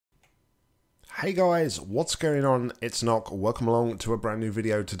Hey guys, what's going on? It's Nock. Welcome along to a brand new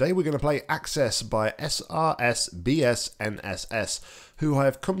video. Today we're going to play Access by bsnss, who I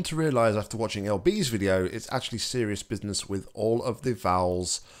have come to realise after watching LB's video, it's actually serious business with all of the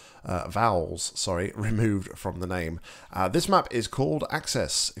vowels removed from the name. This map is called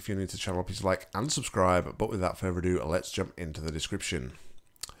Access. If you're new to the channel, please like and subscribe. But without further ado, let's jump into the description.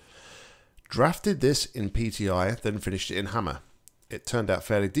 Drafted this in PTI, then finished it in Hammer. It turned out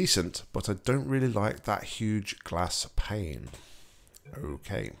fairly decent, but I don't really like that huge glass pane.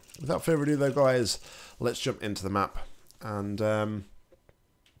 Okay, without further ado though guys, let's jump into the map. And I'm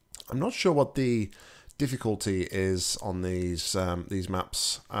not sure what the difficulty is on these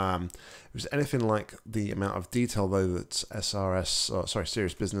maps. If it's anything like the amount of detail though that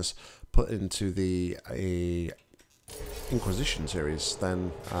Serious Business put into the Inquisition series,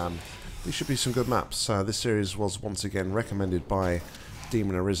 then these should be some good maps. This series was once again recommended by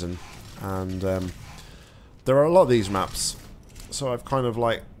Demon Arisen, and there are a lot of these maps, so I've kind of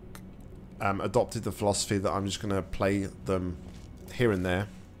like adopted the philosophy that I'm just going to play them here and there.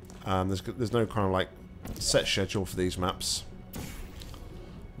 There's no kind of like set schedule for these maps.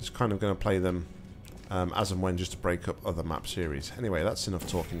 Just kind of going to play them as and when, just to break up other map series. Anyway, that's enough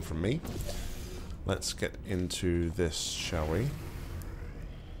talking from me. Let's get into this, shall we?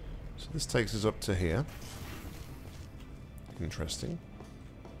 So this takes us up to here. Interesting.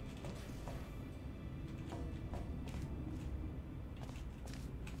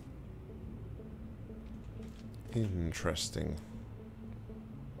 Interesting.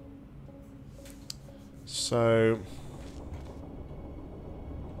 So...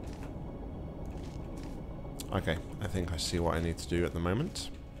 okay, I think I see what I need to do at the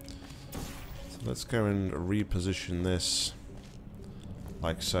moment. So let's go and reposition this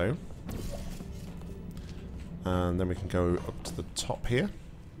like so. And then we can go up to the top here.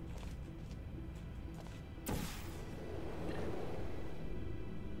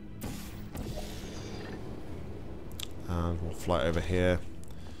 And we'll fly over here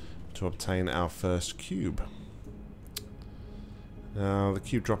to obtain our first cube. Now, the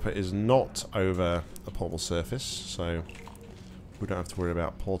cube dropper is not over a portable surface, so we don't have to worry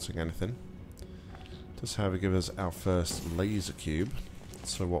about porting anything. Just however give us our first laser cube.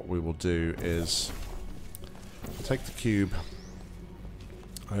 So what we will do is take the cube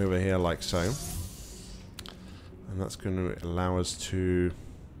over here like so, and that's going to allow us to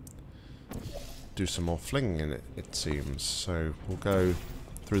do some more flinging in it, it seems. So we'll go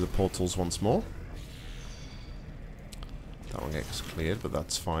through the portals once more. That one gets cleared, but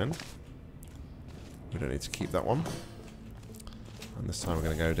that's fine. We don't need to keep that one. And this time we're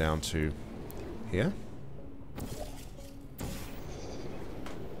going to go down to here.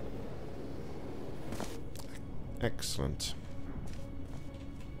 Excellent.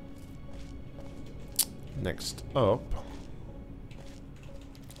 Next up,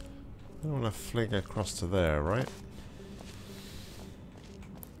 I don't want to fling across to there, right?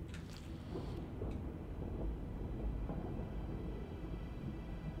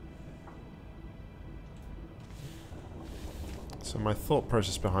 So my thought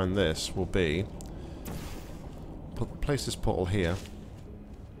process behind this will be place this portal here.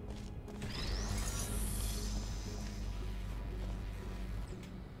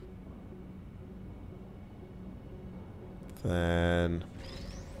 Then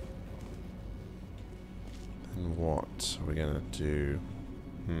what are we gonna do?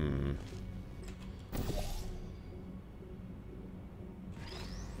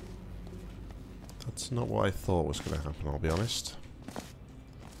 That's not what I thought was gonna happen, I'll be honest.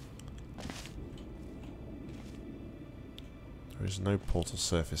 There is no portal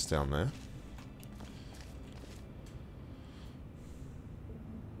surface down there.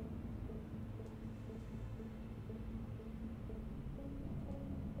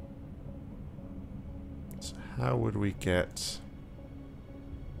 How would we get...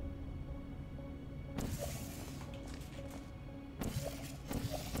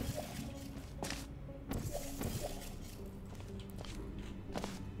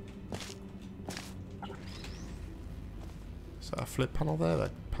 is that a flip panel there?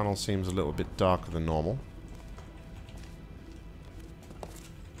 That panel seems a little bit darker than normal.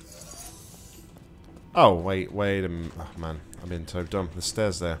 Oh, wait a minute. Oh, man, I'm being so dumb. The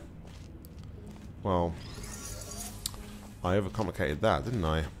stairs there. Well... I overcomplicated that, didn't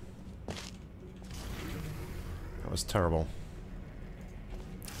I? That was terrible.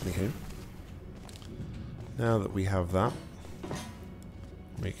 Anywho. Now that we have that,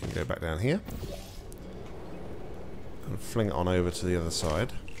 we can go back down here and fling it on over to the other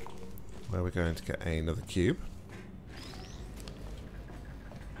side, where we're going to get another cube.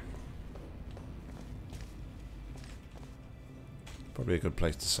 Probably a good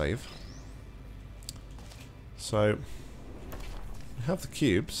place to save. So, we have the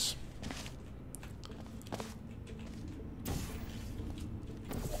cubes.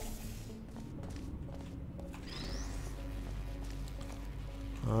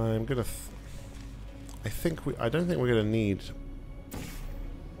 I'm gonna. I don't think we're gonna need.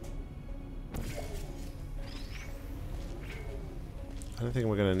 I don't think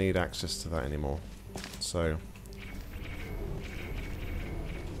we're gonna need access to that anymore. So.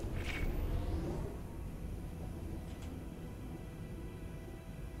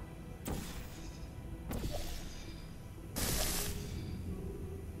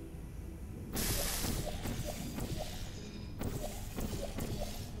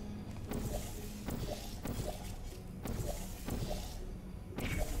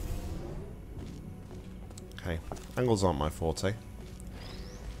 Okay, angles aren't my forte,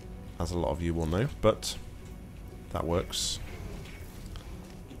 as a lot of you will know, but that works.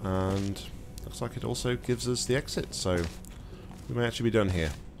 And looks like it also gives us the exit, so we may actually be done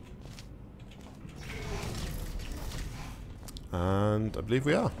here. And I believe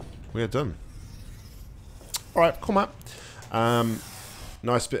we are. We are done. Alright, cool map.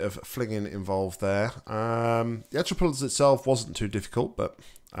 Nice bit of flinging involved there. The actual puzzle itself wasn't too difficult, but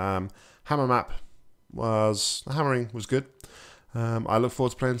hammer map was... the hammering was good. I look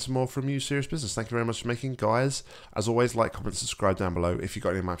forward to playing some more from you, Serious Business. Thank you very much for making, guys. As always, like, comment, subscribe down below. If you've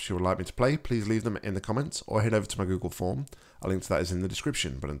got any maps you would like me to play, please leave them in the comments or head over to my Google form. A link to that is in the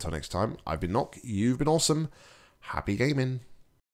description. But until next time, I've been Nock, you've been awesome. Happy gaming.